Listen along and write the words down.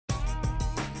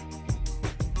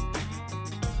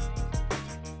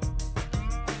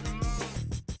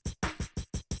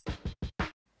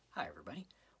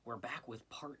We're back with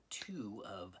part 2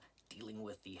 of dealing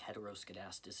with the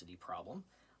heteroskedasticity problem.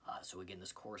 So again,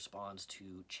 this corresponds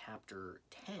to chapter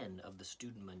 10 of the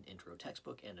Studenmund intro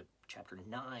textbook and chapter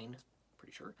 9,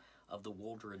 pretty sure, of the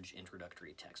Wooldridge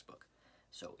introductory textbook.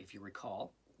 So if you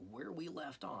recall, where we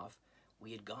left off,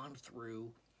 we had gone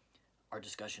through our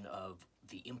discussion of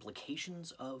the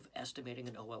implications of estimating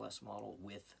an OLS model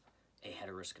with a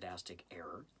heteroskedastic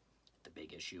error. The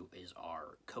big issue is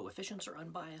our coefficients are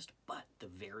unbiased, but the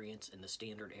variance and the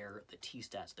standard error, the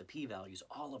t-stats, the p-values,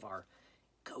 all of our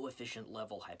coefficient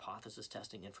level hypothesis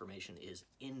testing information is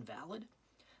invalid.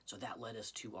 So that led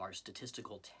us to our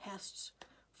statistical tests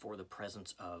for the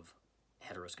presence of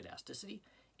heteroskedasticity,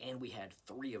 and we had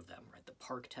 3 of them, right? The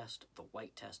Park test, the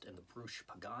White test, and the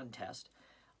Bruch-Pagan test.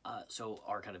 So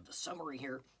our kind of summary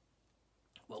here,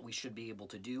 what we should be able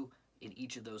to do in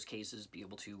each of those cases, be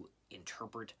able to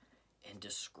interpret and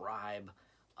describe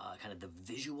kind of the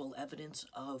visual evidence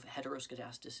of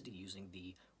heteroskedasticity using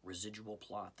the residual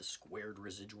plot, the squared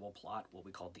residual plot, what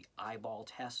we call the eyeball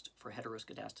test for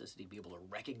heteroskedasticity, be able to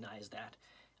recognize that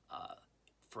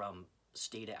from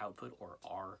Stata output or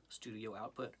RStudio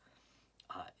output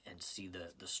and see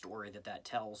the story that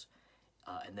tells,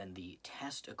 and then the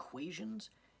test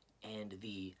equations and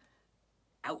the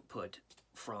output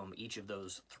from each of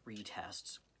those 3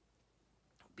 tests.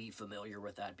 Be familiar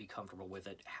with that, be comfortable with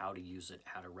it, how to use it,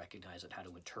 how to recognize it, how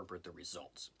to interpret the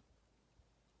results.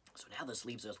 So now this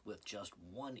leaves us with just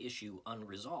one issue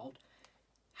unresolved.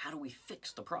 How do we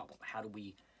fix the problem? How do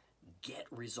we get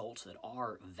results that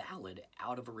are valid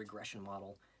out of a regression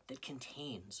model that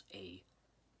contains a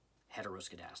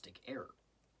heteroskedastic error?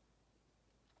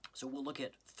 So we'll look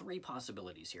at 3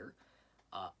 possibilities here.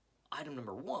 Item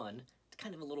number 1, it's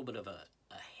kind of a little bit of a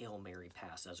Hail Mary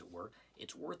pass, as it were.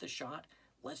 It's worth a shot.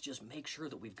 Let's just make sure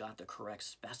that we've got the correct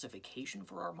specification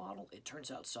for our model. It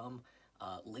turns out some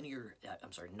nonlinear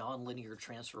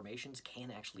transformations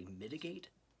can actually mitigate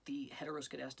the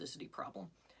heteroskedasticity problem.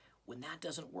 When that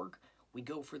doesn't work, we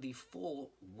go for the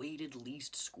full weighted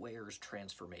least squares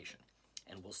transformation.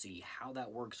 And we'll see how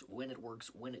that works, when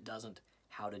it doesn't,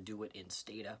 how to do it in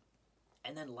Stata.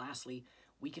 And then lastly,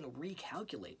 we can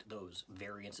recalculate those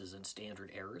variances and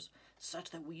standard errors such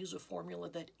that we use a formula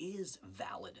that is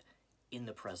valid in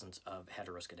the presence of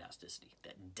heteroskedasticity,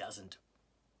 that doesn't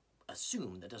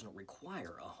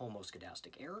require a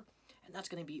homoskedastic error, and that's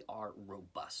going to be our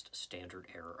robust standard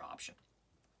error option.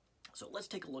 So let's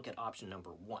take a look at option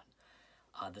number 1,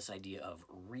 this idea of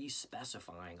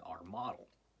respecifying our model.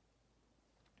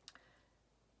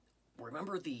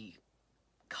 Remember the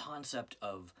concept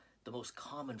of the most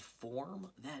common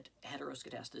form that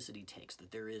heteroskedasticity takes,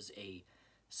 that there is a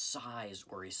size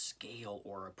or a scale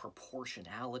or a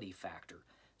proportionality factor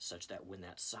such that when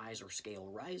that size or scale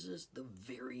rises, the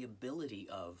variability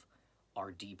of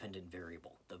our dependent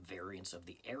variable, the variance of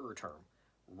the error term,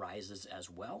 rises as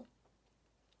well.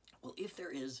 Well, if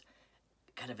there is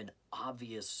kind of an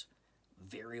obvious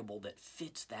variable that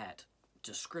fits that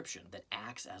description, that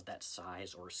acts as that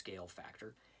size or scale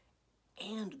factor,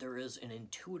 and there is an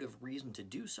intuitive reason to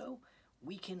do so,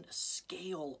 we can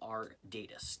scale our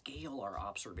data, scale our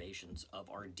observations of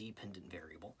our dependent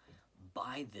variable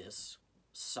by this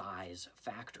size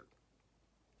factor.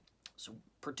 So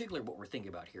particularly what we're thinking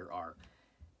about here are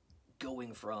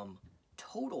going from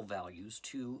total values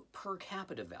to per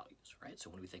capita values, right?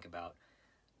 So when we think about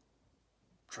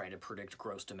trying to predict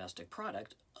gross domestic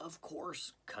product, of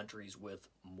course, countries with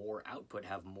more output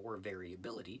have more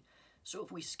variability. So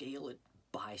if we scale it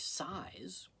by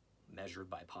size, measured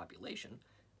by population,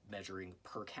 measuring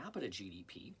per capita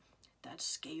GDP, that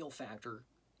scale factor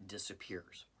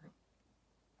disappears. Right?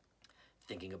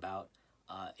 Thinking about,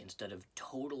 instead of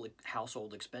total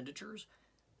household expenditures,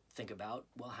 think about,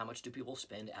 well, how much do people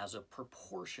spend as a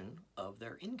proportion of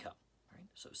their income? Right?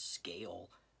 So scale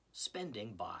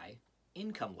spending by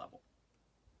income level.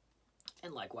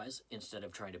 And likewise, instead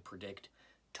of trying to predict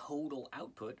total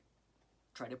output,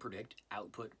 try to predict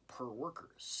output per worker,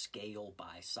 scale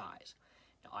by size.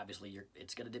 Now, obviously,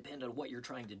 it's going to depend on what you're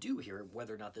trying to do here,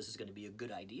 whether or not this is going to be a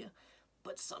good idea,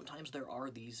 but sometimes there are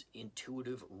these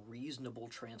intuitive, reasonable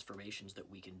transformations that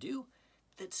we can do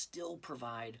that still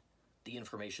provide the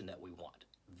information that we want,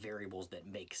 variables that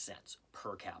make sense,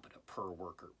 per capita, per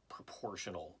worker,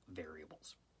 proportional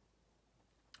variables.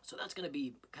 So that's going to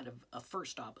be kind of a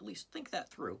first stop, at least think that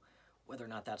through, whether or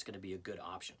not that's going to be a good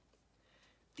option.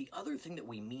 The other thing that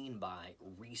we mean by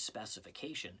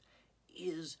respecification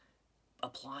is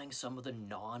applying some of the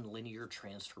nonlinear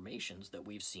transformations that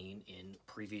we've seen in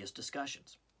previous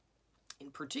discussions.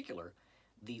 In particular,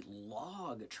 the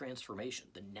log transformation,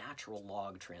 the natural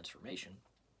log transformation,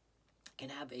 can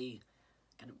have a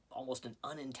kind of almost an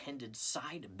unintended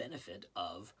side benefit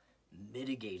of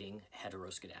mitigating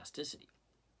heteroskedasticity.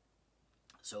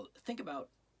 So think about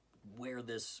where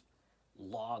this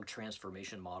log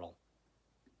transformation model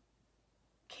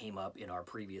came up in our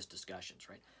previous discussions,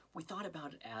 right? We thought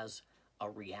about it as a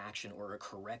reaction or a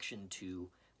correction to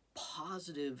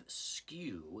positive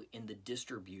skew in the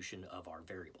distribution of our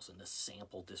variables, in the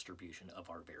sample distribution of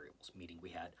our variables, meaning we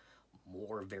had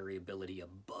more variability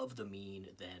above the mean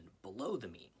than below the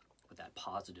mean with that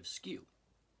positive skew.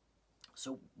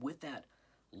 So with that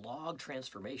log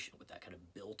transformation, with that kind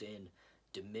of built-in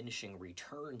diminishing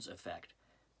returns effect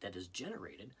that is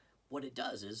generated, what it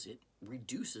does is it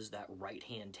reduces that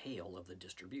right-hand tail of the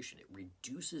distribution. It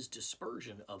reduces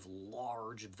dispersion of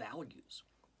large values.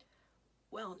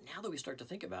 Well, now that we start to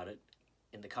think about it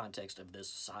in the context of this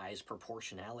size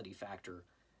proportionality factor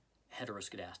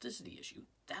heteroskedasticity issue,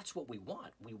 that's what we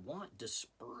want. We want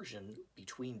dispersion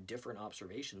between different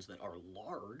observations that are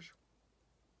large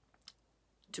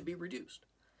to be reduced.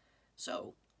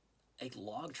 So a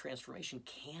log transformation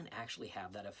can actually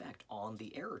have that effect on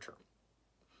the error term.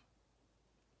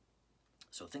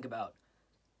 So think about,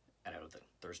 I don't think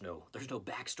there's no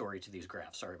backstory to these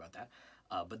graphs, sorry about that,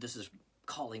 but this is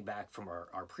calling back from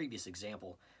our previous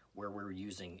example where we're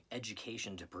using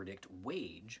education to predict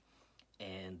wage,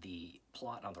 and the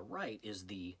plot on the right is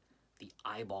the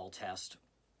eyeball test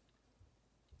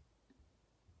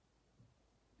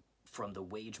from the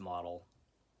wage model,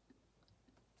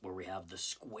 where we have the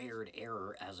squared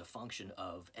error as a function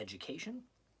of education.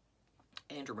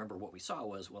 And remember, what we saw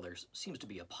was, well, there seems to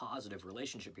be a positive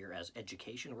relationship here. As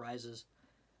education rises,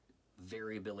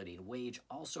 variability in wage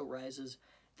also rises.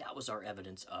 That was our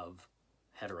evidence of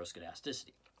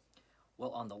heteroskedasticity.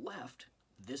 Well, on the left,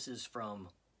 this is from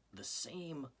the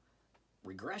same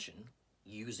regression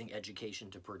using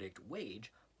education to predict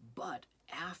wage, but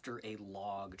after a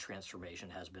log transformation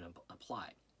has been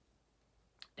applied.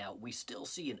 Now, we still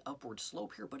see an upward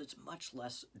slope here, but it's much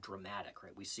less dramatic,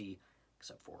 right? We see,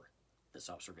 except for this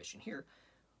observation here,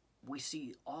 we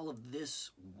see all of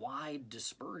this wide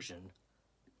dispersion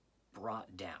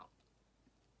brought down.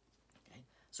 Okay?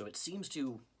 So it seems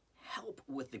to help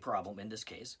with the problem in this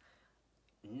case.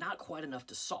 Not quite enough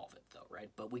to solve it, though, right?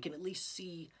 But we can at least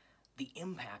see the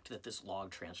impact that this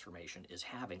log transformation is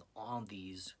having on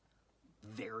these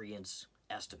variance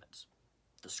estimates,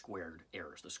 the squared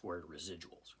errors, the squared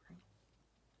residuals. Right?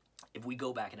 If we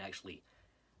go back and actually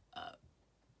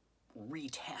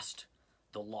retest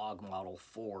the log model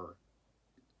for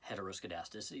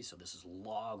heteroskedasticity, so this is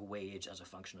log wage as a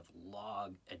function of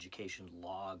log education,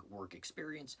 log work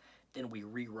experience, then we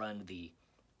rerun the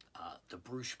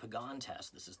Bruch-Pagan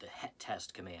test. This is the het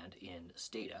test command in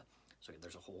Stata. So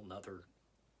there's a whole nother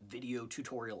video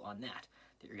tutorial on that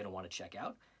you're going to want to check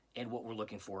out. And what we're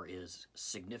looking for is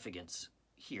significance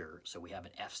here. So we have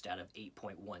an f-stat of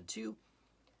 8.12,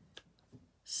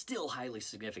 still highly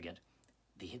significant.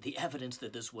 The evidence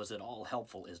that this was at all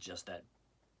helpful is just that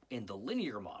in the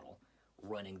linear model,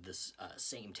 running this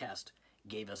same test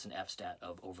gave us an f-stat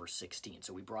of over 16.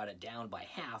 So we brought it down by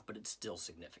half, but it's still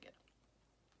significant.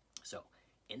 So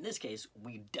in this case,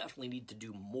 we definitely need to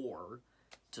do more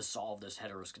to solve this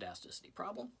heteroskedasticity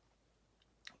problem,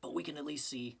 but we can at least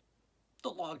see the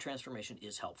log transformation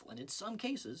is helpful. And in some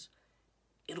cases,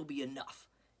 it'll be enough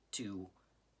to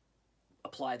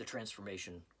apply the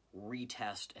transformation,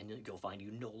 retest, and you'll find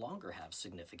you no longer have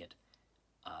significant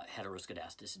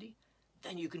heteroskedasticity.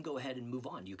 Then you can go ahead and move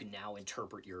on. You can now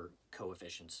interpret your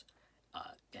coefficients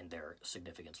and their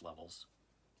significance levels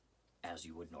as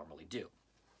you would normally do.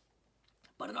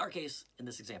 But in our case, in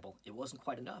this example, it wasn't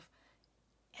quite enough,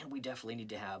 and we definitely need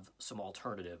to have some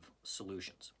alternative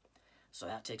solutions. So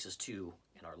that takes us to,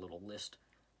 in our little list,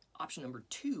 option number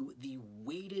 2, the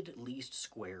weighted least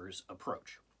squares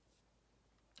approach.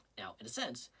 Now, in a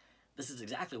sense, this is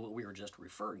exactly what we were just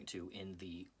referring to in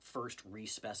the first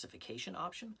respecification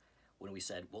option, when we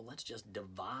said, well, let's just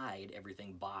divide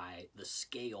everything by the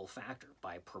scale factor,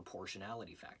 by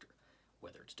proportionality factor,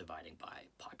 whether it's dividing by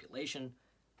population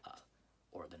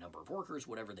or the number of workers,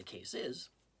 whatever the case is,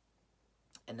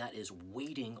 and that is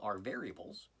weighting our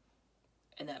variables,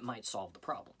 and that might solve the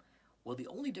problem. Well, the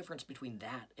only difference between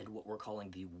that and what we're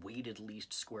calling the weighted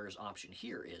least squares option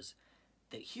here is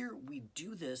that here we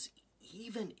do this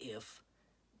even if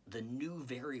the new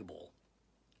variable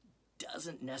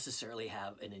doesn't necessarily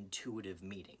have an intuitive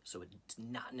meaning. So it's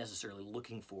not necessarily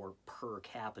looking for per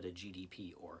capita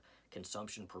GDP or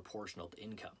consumption proportional to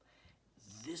income.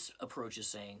 This approach is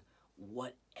saying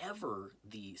whatever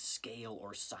the scale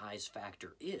or size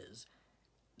factor is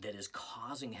that is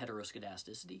causing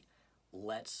heteroskedasticity,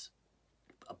 let's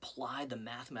apply the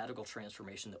mathematical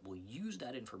transformation that will use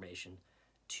that information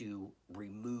to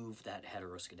remove that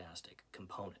heteroskedastic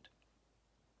component,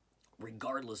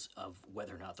 regardless of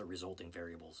whether or not the resulting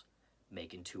variables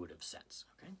make intuitive sense.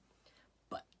 Okay,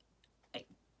 but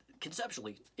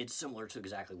conceptually, it's similar to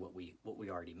exactly what we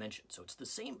already mentioned. So it's the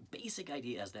same basic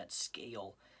idea as that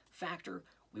scale factor.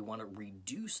 We want to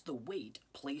reduce the weight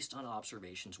placed on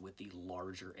observations with the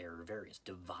larger error variance,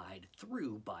 divide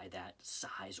through by that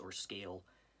size or scale,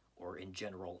 or in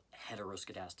general,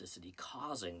 heteroskedasticity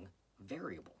causing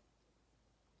variable.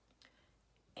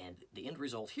 And the end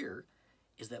result here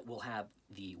is that we'll have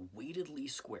the weighted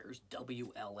least squares,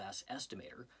 WLS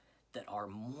estimator, that are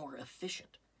more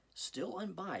efficient, still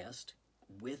unbiased,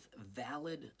 with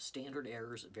valid standard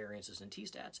errors, variances, and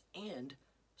t-stats, and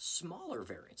smaller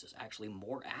variances, actually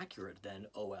more accurate than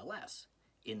OLS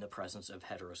in the presence of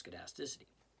heteroskedasticity.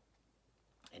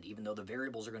 And even though the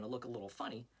variables are going to look a little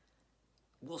funny,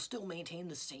 we'll still maintain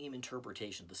the same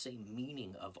interpretation, the same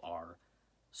meaning of our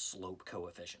slope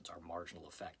coefficients, our marginal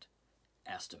effect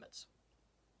estimates.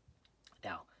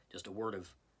 Now, just a word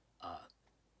of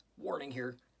warning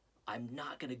here, I'm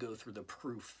not going to go through the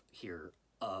proof here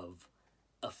of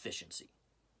efficiency,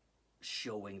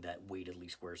 showing that weighted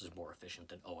least squares is more efficient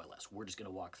than OLS. We're just going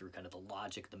to walk through kind of the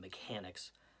logic, the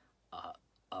mechanics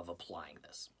of applying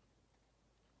this.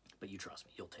 But you trust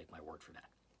me, you'll take my word for that.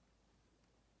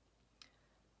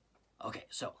 Okay,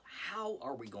 so how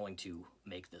are we going to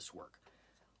make this work?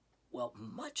 Well,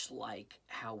 much like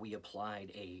how we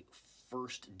applied a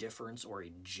first difference or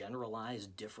a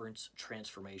generalized difference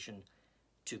transformation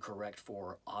to correct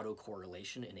for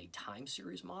autocorrelation in a time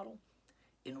series model,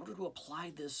 in order to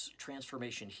apply this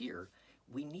transformation here,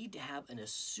 we need to have an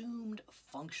assumed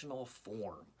functional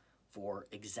form for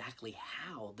exactly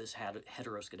how this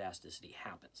heteroskedasticity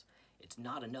happens. It's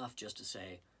not enough just to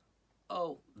say,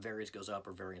 oh, variance goes up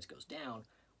or variance goes down.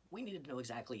 We need to know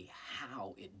exactly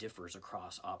how it differs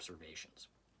across observations.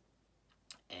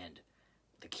 And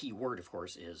the key word, of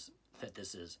course, is that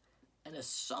this is an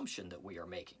assumption that we are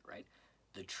making, right?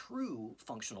 The true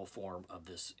functional form of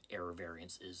this error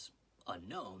variance is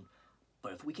unknown,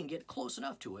 but if we can get close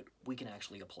enough to it, we can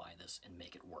actually apply this and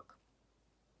make it work.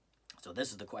 So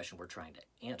this is the question we're trying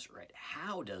to answer, right?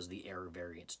 How does the error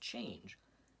variance change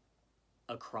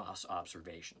across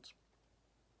observations?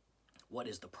 What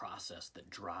is the process that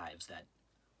drives that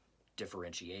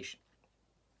differentiation?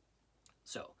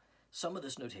 So some of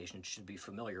this notation should be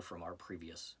familiar from our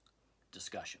previous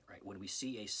discussion, right? When we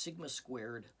see a sigma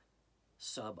squared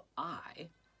sub I,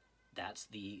 that's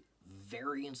the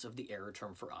variance of the error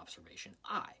term for observation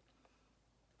I.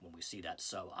 When we see that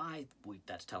sub I,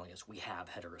 that's telling us we have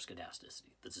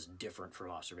heteroskedasticity. This is different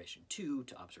from observation 2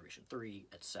 to observation 3,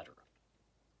 etc.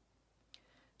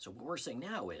 So what we're saying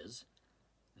now is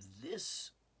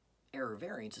this error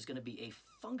variance is going to be a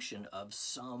function of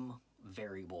some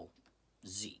variable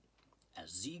z. As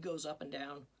z goes up and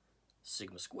down,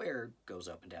 sigma squared goes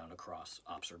up and down across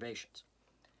observations.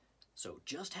 So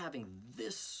just having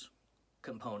this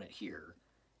component here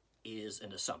is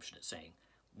an assumption. It's saying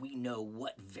we know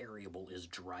what variable is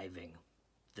driving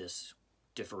this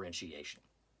differentiation.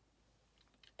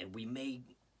 And we may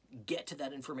get to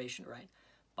that information, right,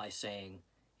 by saying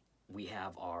we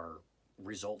have our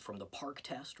result from the Park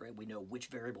test, right? We know which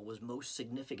variable was most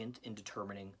significant in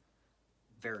determining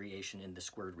variation in the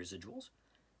squared residuals.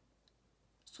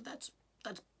 So that's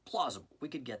plausible. We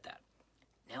could get that.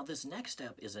 Now this next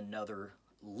step is another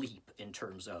leap in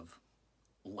terms of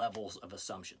levels of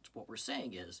assumptions. What we're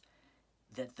saying is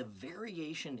that the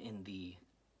variation in the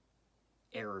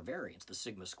error variance, the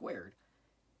sigma squared,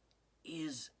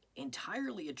 is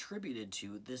entirely attributed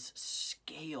to this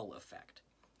scale effect.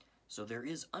 So there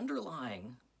is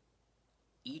underlying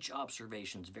each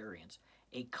observation's variance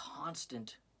a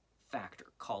constant factor,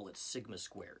 call it sigma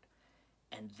squared,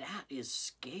 and that is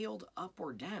scaled up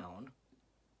or down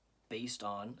based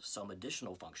on some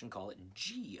additional function, call it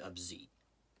g of z.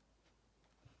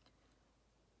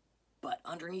 But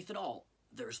underneath it all,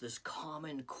 there's this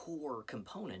common core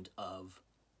component of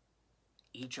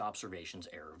each observation's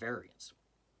error variance.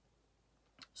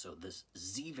 So this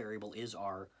z variable is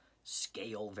our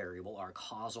scale variable, our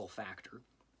causal factor.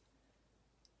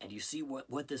 And you see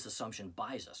what this assumption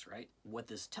buys us, right? What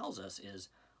this tells us is,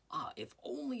 if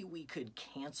only we could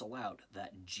cancel out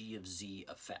that g of z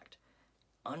effect.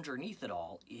 Underneath it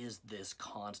all is this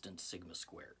constant sigma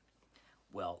squared.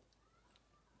 Well,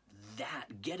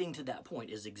 getting to that point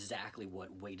is exactly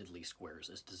what weighted least squares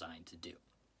is designed to do.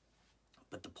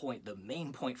 But the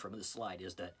main point from this slide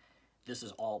is that this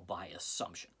is all by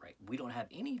assumption, right? We don't have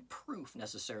any proof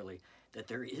necessarily that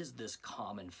there is this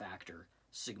common factor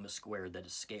sigma squared that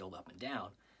is scaled up and down.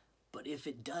 But if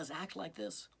it does act like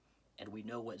this, and we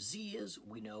know what z is,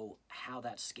 we know how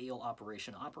that scale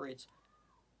operation operates,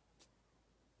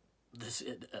 this,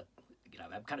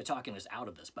 I'm kind of talking us out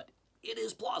of this, but it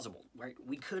is plausible, right?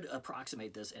 We could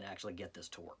approximate this and actually get this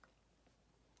to work.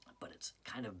 But it's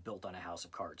kind of built on a house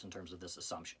of cards in terms of this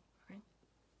assumption, right?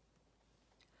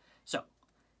 So,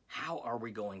 how are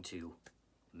we going to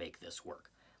make this work?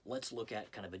 Let's look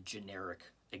at kind of a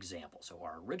generic example. So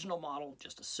our original model,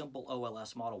 just a simple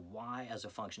OLS model, y as a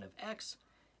function of x,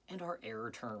 and our error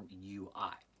term ui.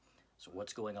 So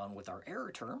what's going on with our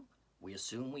error term? We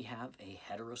assume we have a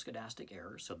heteroskedastic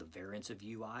error, so the variance of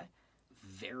ui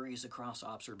varies across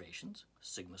observations,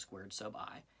 sigma squared sub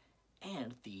I,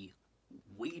 and the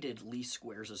weighted least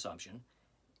squares assumption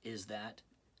is that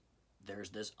there's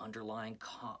this underlying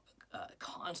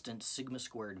constant sigma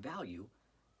squared value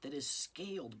that is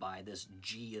scaled by this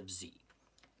g of z.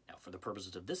 Now, for the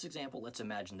purposes of this example, let's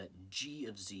imagine that g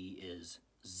of z is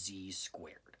z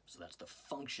squared. So that's the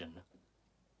function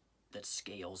that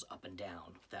scales up and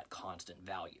down that constant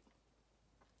value.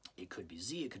 It could be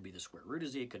z, it could be the square root of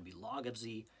z, it could be log of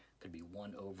z, it could be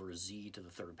 1 over z to the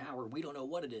third power. We don't know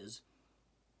what it is,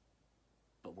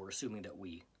 but we're assuming that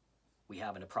we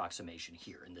have an approximation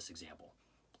here in this example.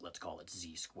 Let's call it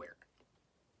z squared.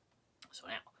 So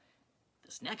now,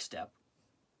 this next step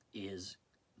is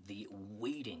the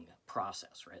weighting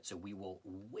process, right? So we will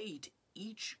weight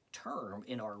each term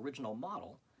in our original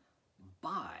model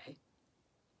by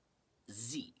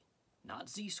z, not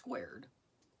z squared,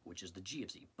 which is the g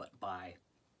of z, but by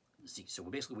z. So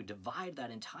we divide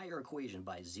that entire equation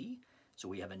by z. So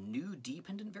we have a new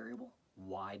dependent variable,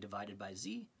 y divided by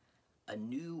z, a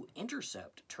new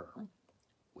intercept term,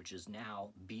 which is now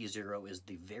b0 is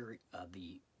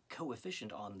the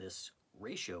coefficient on this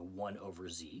ratio 1 over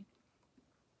z.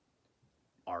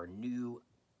 Our new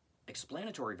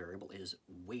explanatory variable is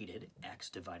weighted x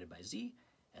divided by z,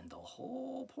 and the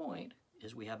whole point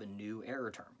is we have a new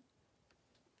error term,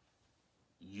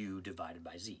 u divided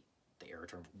by z, the error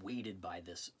term weighted by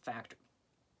this factor.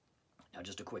 Now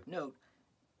just a quick note,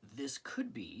 this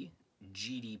could be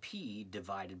GDP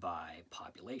divided by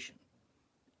population.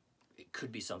 It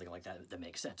could be something like that that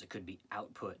makes sense. It could be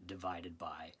output divided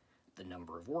by the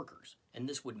number of workers. And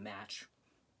this would match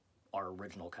our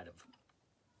original kind of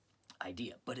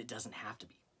idea, but it doesn't have to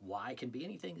be. Y can be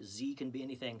anything, Z can be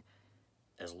anything,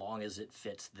 as long as it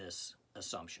fits this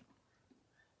assumption.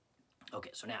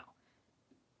 Okay, so now,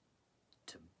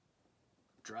 to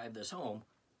drive this home,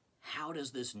 how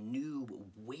does this new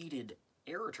weighted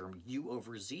error term, U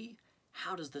over Z,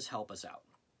 how does this help us out?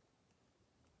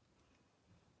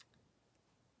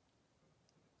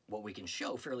 What we can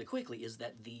show fairly quickly is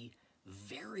that the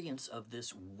variance of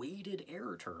this weighted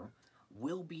error term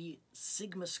will be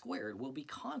sigma squared, will be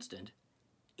constant,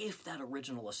 if that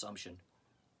original assumption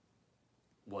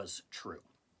was true.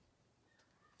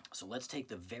 So let's take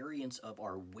the variance of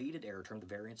our weighted error term, the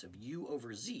variance of U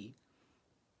over Z,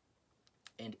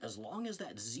 and as long as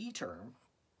that Z term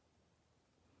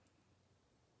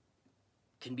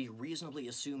can be reasonably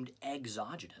assumed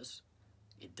exogenous,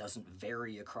 it doesn't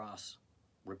vary across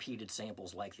repeated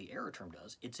samples like the error term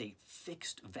does, it's a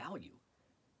fixed value.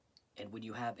 And when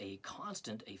you have a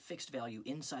constant, a fixed value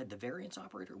inside the variance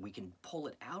operator, we can pull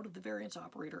it out of the variance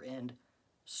operator and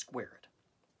square it.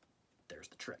 There's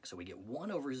the trick. So we get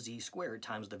 1 over z squared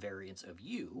times the variance of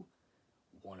u,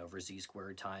 1 over z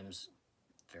squared times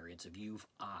variance of u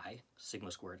I,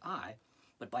 sigma squared I.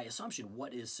 But by assumption,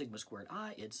 what is sigma squared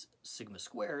I? It's sigma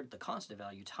squared, the constant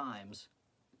value, times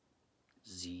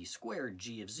z squared,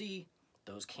 g of z.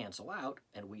 Those cancel out,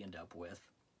 and we end up with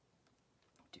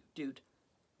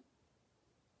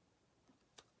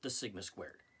the sigma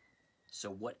squared. So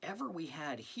whatever we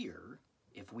had here,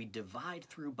 if we divide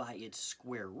through by its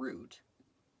square root,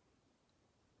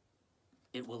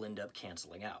 it will end up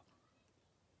canceling out.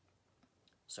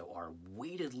 So our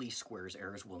weighted least squares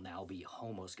errors will now be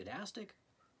homoskedastic.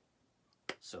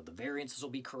 So the variances will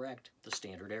be correct, the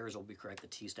standard errors will be correct, the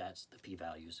t-stats, the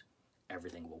p-values,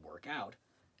 everything will work out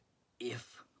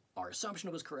if our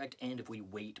assumption was correct and if we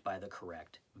weight by the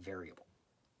correct variable.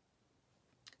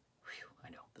 Whew,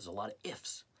 I know, there's a lot of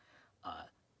ifs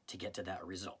to get to that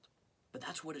result, but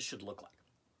that's what it should look like.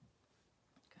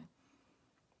 Okay.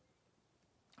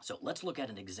 So let's look at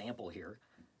an example here.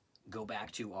 Go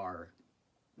back to our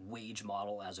wage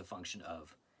model as a function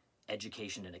of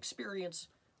education and experience.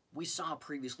 We saw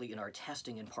previously in our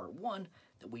testing in part 1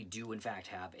 that we do in fact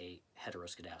have a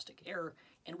heteroskedastic error,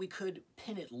 and we could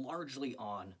pin it largely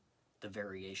on the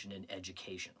variation in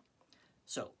education.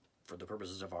 So for the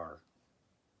purposes of our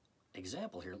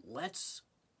example here, let's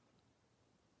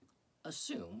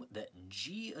assume that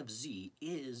g of z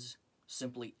is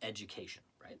simply education,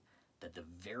 right? That the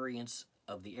variance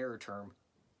of the error term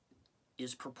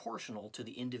is proportional to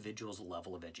the individual's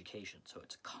level of education. So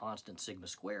it's constant sigma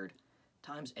squared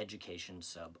times education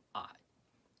sub I.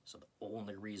 So the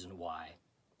only reason why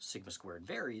sigma squared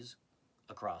varies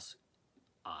across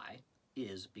I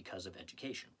is because of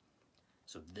education.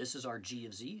 So this is our g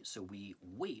of z, so we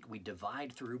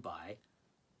divide through by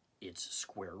its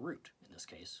square root. In this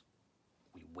case,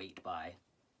 we weight by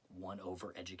 1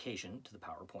 over education to the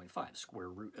power 0.5, square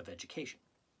root of education.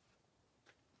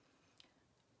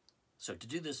 So to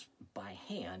do this by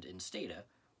hand in Stata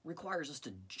requires us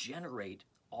to generate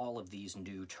all of these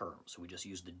new terms. So we just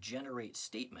use the generate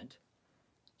statement.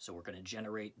 So we're going to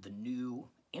generate the new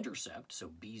intercept,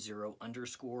 so b0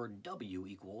 underscore w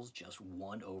equals just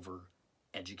 1 over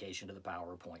education to the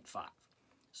power of 0.5.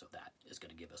 So that is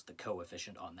going to give us the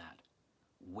coefficient on that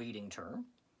weighting term.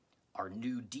 Our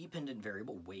new dependent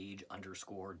variable, wage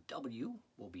underscore w,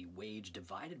 will be wage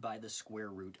divided by the square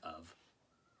root of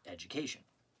education.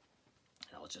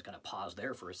 Now let's just kind of pause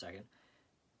there for a second.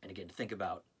 And again, think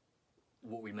about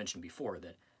what we mentioned before,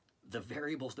 that the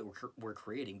variables that we're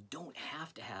creating don't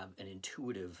have to have an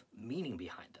intuitive meaning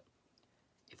behind them.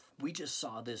 If we just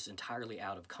saw this entirely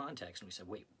out of context and we said,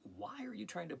 wait, why are you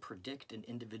trying to predict an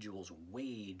individual's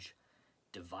wage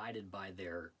divided by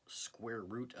their square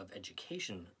root of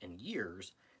education in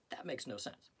years? That makes no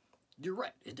sense. You're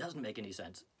right, it doesn't make any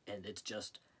sense, and it's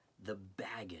just the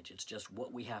baggage, it's just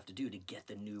what we have to do to get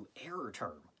the new error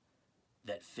term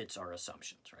that fits our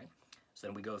assumptions, right? So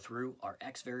then we go through our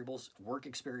x variables, work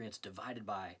experience divided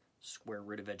by square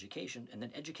root of education, and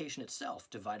then education itself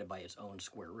divided by its own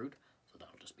square root, so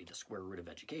that'll just be the square root of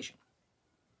education.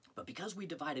 But because we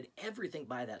divided everything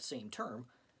by that same term,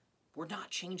 we're not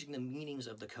changing the meanings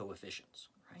of the coefficients,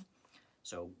 right?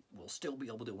 So we'll still be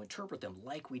able to interpret them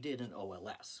like we did in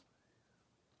OLS.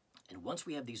 And once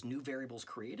we have these new variables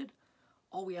created,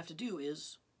 all we have to do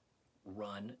is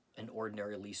run an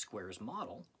ordinary least squares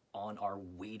model on our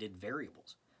weighted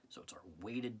variables. So it's our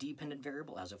weighted dependent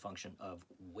variable as a function of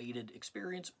weighted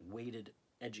experience, weighted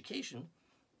education,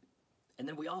 and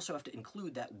then we also have to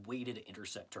include that weighted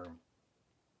intercept term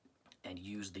and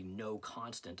use the no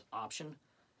constant option,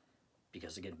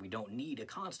 because again, we don't need a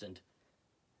constant.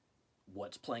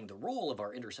 What's playing the role of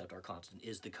our intercept, our constant,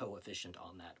 is the coefficient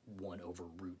on that 1 over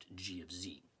root g of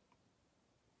z.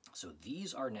 So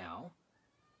these are now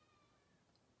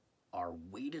our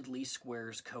weighted least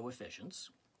squares coefficients.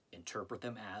 Interpret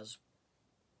them as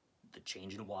the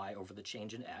change in y over the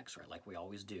change in x, right, like we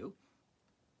always do.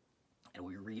 And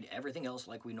we read everything else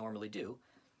like we normally do.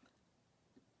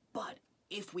 But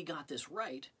if we got this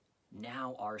right,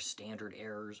 now our standard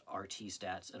errors, our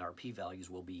t-stats, and our p-values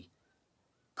will be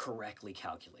correctly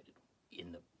calculated,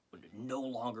 no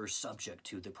longer subject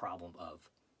to the problem of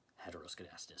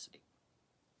heteroskedasticity.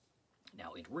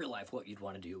 Now, in real life, what you'd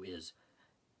want to do is,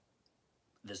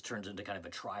 this turns into kind of a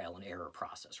trial and error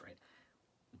process, right?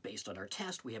 Based on our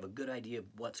test, we have a good idea of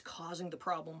what's causing the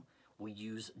problem. We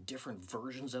use different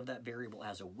versions of that variable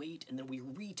as a weight, and then we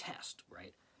retest,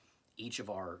 right, each of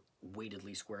our weighted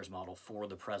least squares model for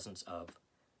the presence of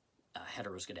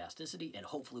heteroskedasticity, and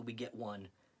hopefully we get one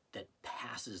that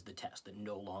passes the test, that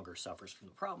no longer suffers from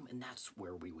the problem, and that's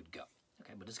where we would go.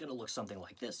 Okay, but it's going to look something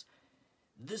like this.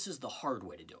 This is the hard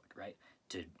way to do it, right?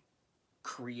 To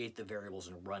create the variables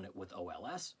and run it with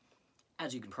OLS.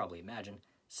 As you can probably imagine,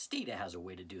 Stata has a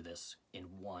way to do this in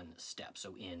one step.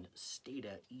 So in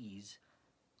Stata ease,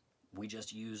 we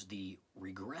just use the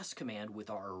regress command with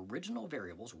our original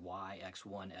variables, y,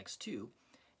 x1, x2,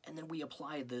 and then we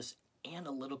apply this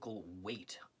analytical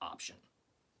weight option.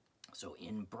 So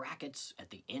in brackets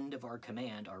at the end of our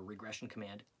command, our regression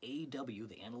command, AW,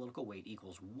 the analytical weight,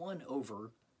 equals 1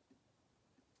 over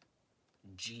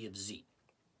g of z.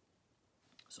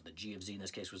 So the g of z in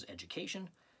this case was education.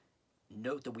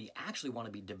 Note that we actually want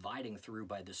to be dividing through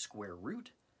by the square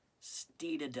root.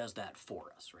 Stata does that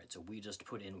for us, right? So we just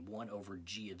put in 1 over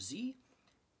g of z,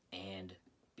 and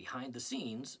behind the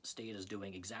scenes, Stata is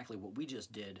doing exactly what we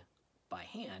just did by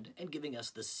hand and giving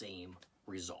us the same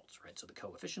results, right? So the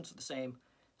coefficients are the same,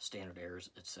 standard errors,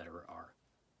 etc. are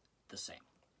the same.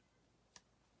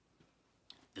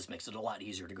 This makes it a lot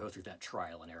easier to go through that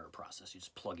trial and error process. You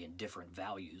just plug in different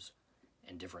values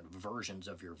and different versions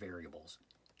of your variables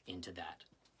into that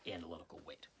analytical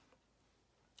weight.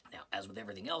 Now, as with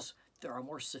everything else, there are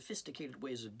more sophisticated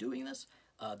ways of doing this.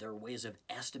 There are ways of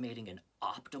estimating an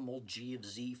optimal g of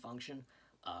z function,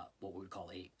 what we would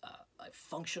call a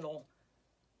functional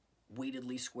weighted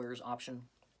least squares option.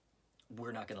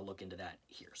 We're not going to look into that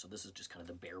here. So this is just kind of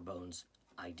the bare bones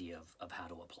idea of how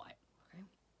to apply it.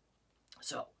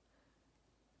 So,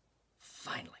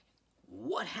 finally,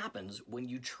 what happens when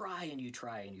you try and you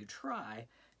try and you try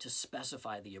to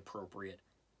specify the appropriate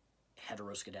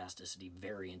heteroskedasticity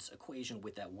variance equation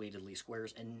with that weighted least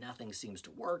squares and nothing seems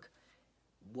to work?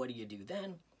 What do you do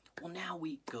then? Well, now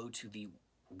we go to the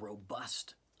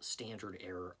robust standard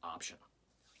error option.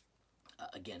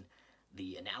 Again,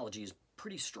 the analogy is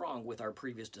pretty strong with our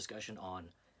previous discussion on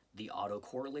the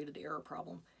autocorrelated error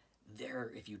problem.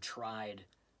 There, if you tried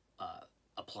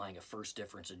applying a first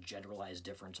difference, a generalized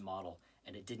difference model,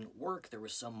 and it didn't work, there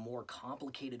was some more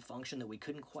complicated function that we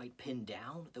couldn't quite pin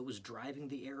down that was driving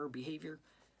the error behavior,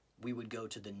 we would go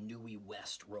to the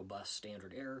Newey-West robust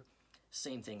standard error.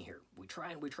 Same thing here. We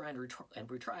try and we try and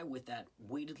we try with that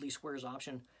weighted least squares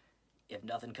option. If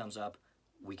nothing comes up,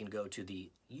 we can go to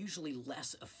the usually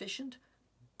less efficient,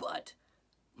 but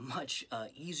much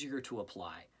easier to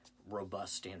apply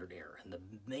robust standard error. And the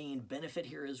main benefit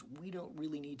here is we don't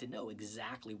really need to know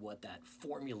exactly what that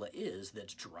formula is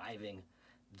that's driving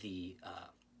the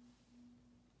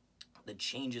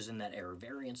changes in that error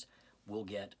variance. We'll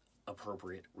get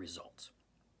appropriate results.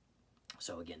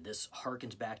 So again, this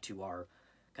harkens back to our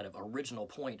kind of original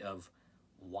point of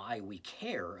why we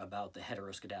care about the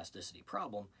heteroskedasticity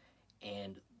problem,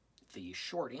 and the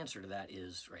short answer to that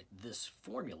is, right, this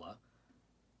formula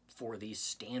for the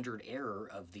standard error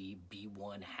of the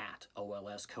B1 hat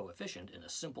OLS coefficient in a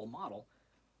simple model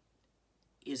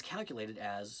is calculated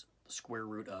as the square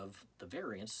root of the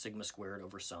variance, sigma squared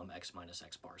over sum x minus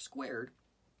x bar squared.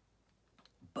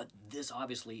 But this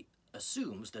obviously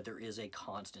assumes that there is a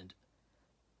constant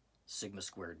sigma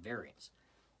squared variance.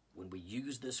 When we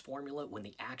use this formula, when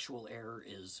the actual error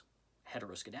is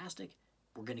heteroskedastic,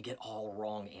 we're going to get all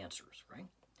wrong answers, right?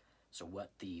 So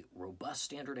what the robust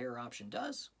standard error option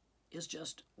does is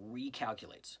just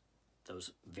recalculates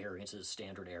those variances,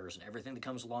 standard errors, and everything that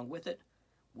comes along with it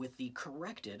with the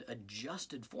corrected,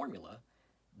 adjusted formula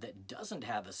that doesn't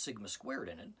have a sigma squared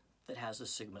in it, that has a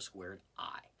sigma squared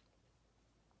I,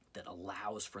 that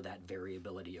allows for that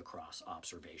variability across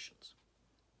observations.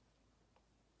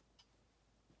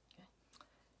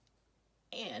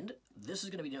 Okay. And this is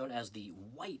going to be known as the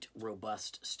white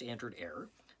robust standard error.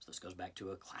 So this goes back to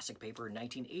a classic paper in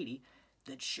 1980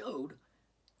 that showed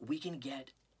we can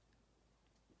get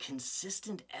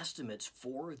consistent estimates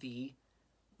for the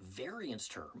variance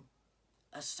term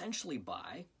essentially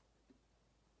by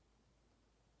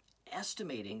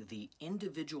estimating the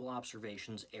individual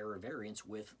observation's error variance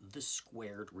with the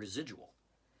squared residual.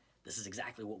 This is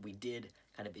exactly what we did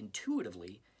kind of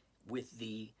intuitively with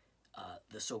the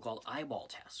so-called eyeball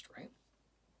test, right?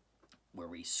 Where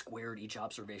we squared each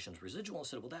observation's residual and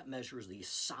said, well, that measures the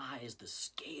size, the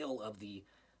scale of the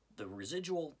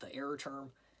residual, the error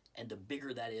term, and the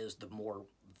bigger that is, the more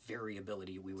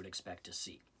variability we would expect to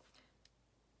see.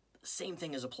 Same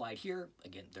thing is applied here.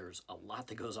 Again, there's a lot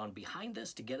that goes on behind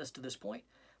this to get us to this point,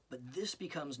 but this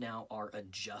becomes now our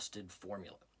adjusted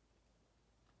formula.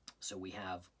 So we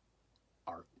have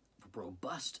our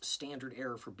robust standard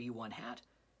error for B1 hat.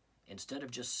 Instead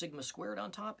of just sigma squared on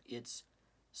top, it's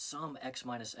sum x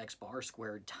minus x bar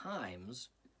squared times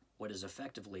what is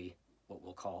effectively what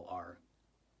we'll call our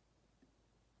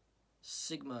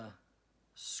sigma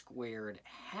squared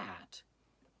hat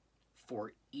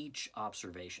for each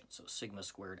observation. So sigma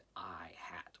squared I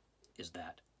hat is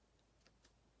that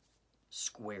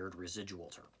squared residual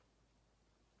term.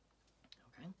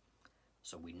 Okay?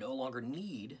 So we no longer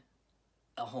need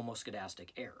a homoskedastic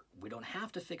error. We don't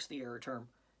have to fix the error term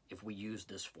if we use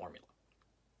this formula.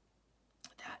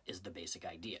 That is the basic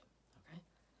idea. Okay?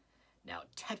 Now,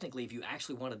 technically, if you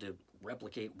actually wanted to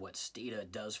replicate what Stata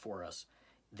does for us,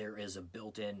 there is a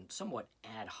built-in, somewhat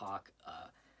ad hoc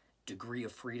degree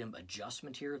of freedom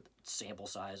adjustment here, sample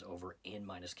size over n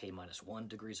minus k minus 1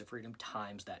 degrees of freedom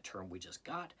times that term we just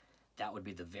got. That would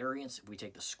be the variance. If we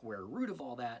take the square root of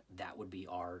all that, that would be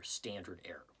our standard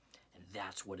error. And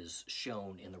that's what is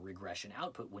shown in the regression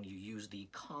output when you use the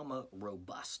comma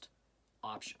robust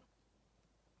option.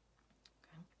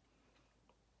 Okay.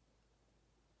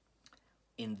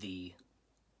 In the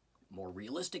more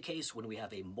realistic case, when we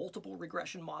have a multiple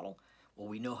regression model, well,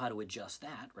 we know how to adjust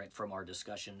that, right, from our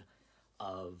discussion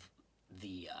of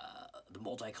the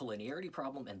multicollinearity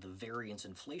problem and the variance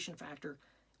inflation factor.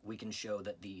 We can show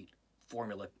that the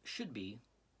formula should be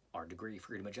our degree of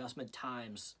freedom adjustment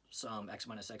times sum x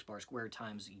minus x bar squared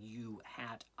times u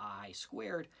hat I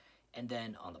squared, and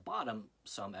then on the bottom,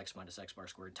 sum x minus x bar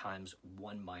squared times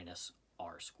 1 minus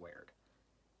r squared,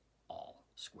 all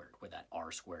squared, where that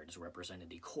r squared is representing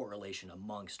the correlation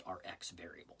amongst our x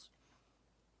variables.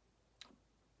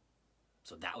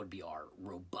 So that would be our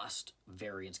robust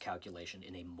variance calculation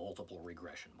in a multiple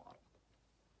regression model.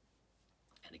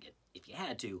 And again, if you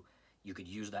had to, you could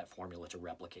use that formula to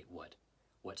replicate what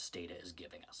Stata is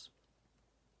giving us.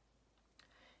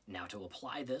 Now to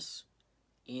apply this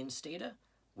in Stata,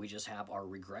 we just have our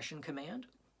regression command,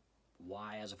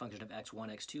 y as a function of x1,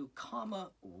 x2,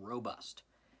 comma, robust.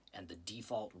 And the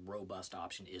default robust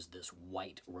option is this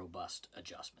white robust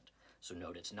adjustment. So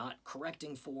note it's not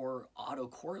correcting for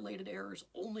autocorrelated errors,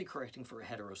 only correcting for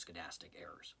heteroskedastic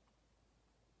errors.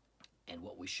 And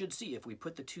what we should see if we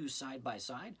put the two side by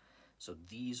side, so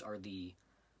these are the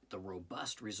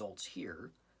robust results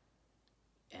here,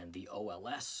 and the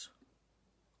OLS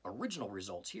original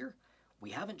results here, we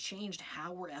haven't changed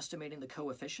how we're estimating the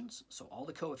coefficients, so all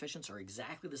the coefficients are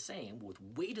exactly the same. With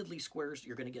weighted least squares,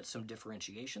 you're going to get some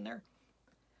differentiation there.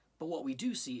 But what we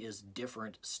do see is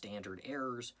different standard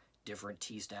errors, different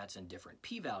t-stats, and different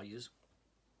p-values,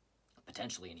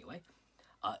 potentially anyway.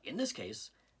 In this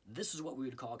case, this is what we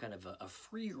would call kind of a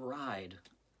free ride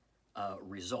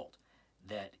result,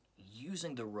 that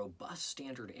using the robust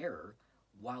standard error,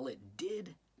 while it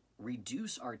did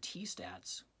reduce our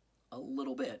t-stats a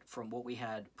little bit from what we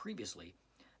had previously,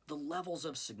 the levels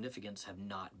of significance have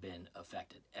not been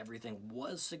affected. Everything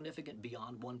was significant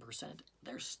beyond 1%.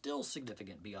 They're still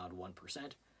significant beyond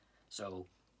 1%. So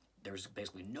there's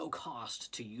basically no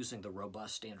cost to using the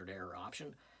robust standard error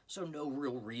option. So no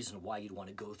real reason why you'd want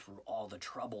to go through all the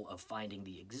trouble of finding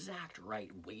the exact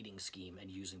right weighting scheme and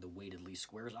using the weighted least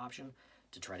squares option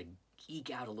to try to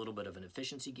eke out a little bit of an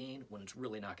efficiency gain when it's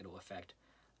really not going to affect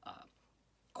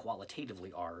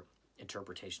qualitatively our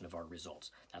interpretation of our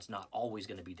results. That's not always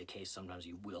going to be the case. Sometimes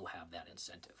you will have that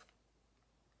incentive.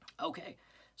 Okay,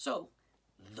 so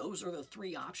those are the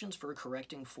three options for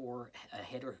correcting for a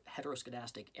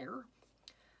heteroskedastic error.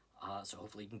 So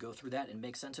hopefully you can go through that and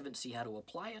make sense of it and see how to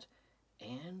apply it.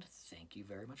 And thank you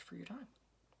very much for your time.